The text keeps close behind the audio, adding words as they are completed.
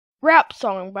Rap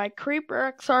Song by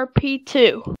Creeper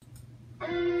XRP2.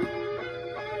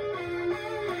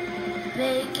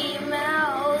 Mickey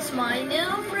Mouse, my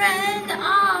new friend,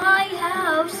 I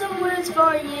have some words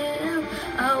for you.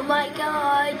 Oh my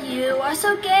god, you are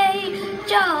so gay,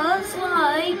 just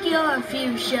like your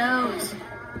few shows.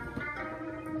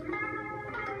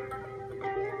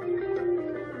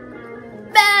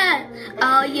 Bad!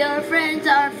 All your friends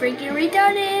are freaking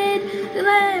retarded.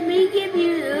 Let me give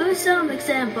you some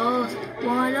examples.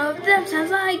 One of them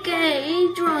sounds like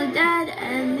a drunk dad,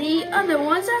 and the other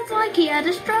one sounds like he had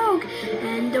a stroke.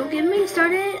 And don't get me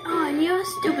started on your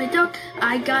stupid dog.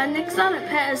 I got an exotic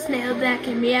pet snail that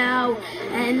can meow.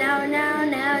 And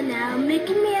now,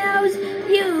 Mickey Meows,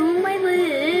 you might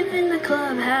live in the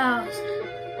clubhouse.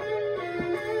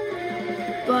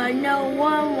 But no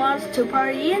one wants to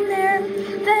party in there.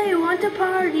 They want to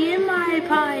party in my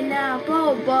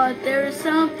pineapple. But there's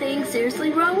something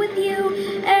seriously wrong with you.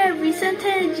 Every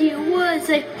sentence you would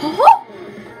say, ho ho!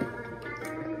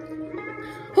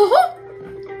 Ho ho!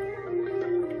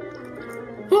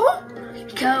 Ho ho!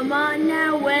 Come on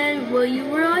now, when will you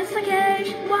realize the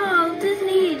cash? Walt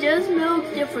Disney just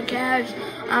milks you for cash.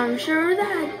 I'm sure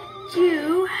that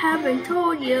you haven't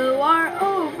told you are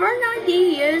over 90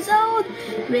 years old.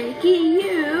 Mickey,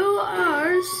 you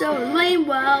are so lame.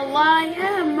 Well, I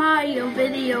have my own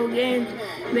video games.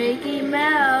 Mickey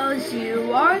Mouse,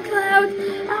 you are a clown.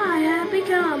 I have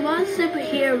become a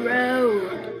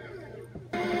superhero.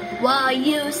 While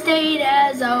you stayed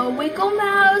as a winkle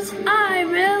mouse, I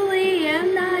really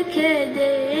am not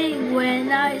kidding.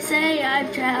 When I say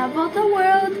I've traveled the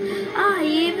world, I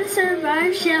even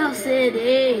survived Shell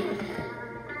City.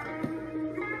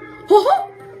 Ho ho!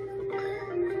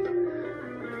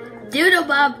 Doodle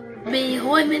Bob, me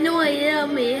hoi me noi,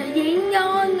 me ying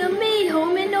yang, me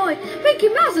hoi me noi. Mickey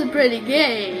Mouse is pretty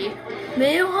gay.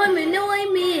 Me hoi me noi,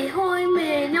 me hoi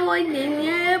me noi, me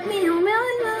hoi me noi,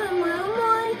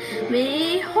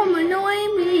 me hoi me noi,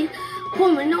 me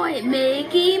hoi me noi.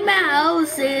 Mickey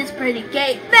Mouse is pretty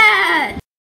gay. Bad!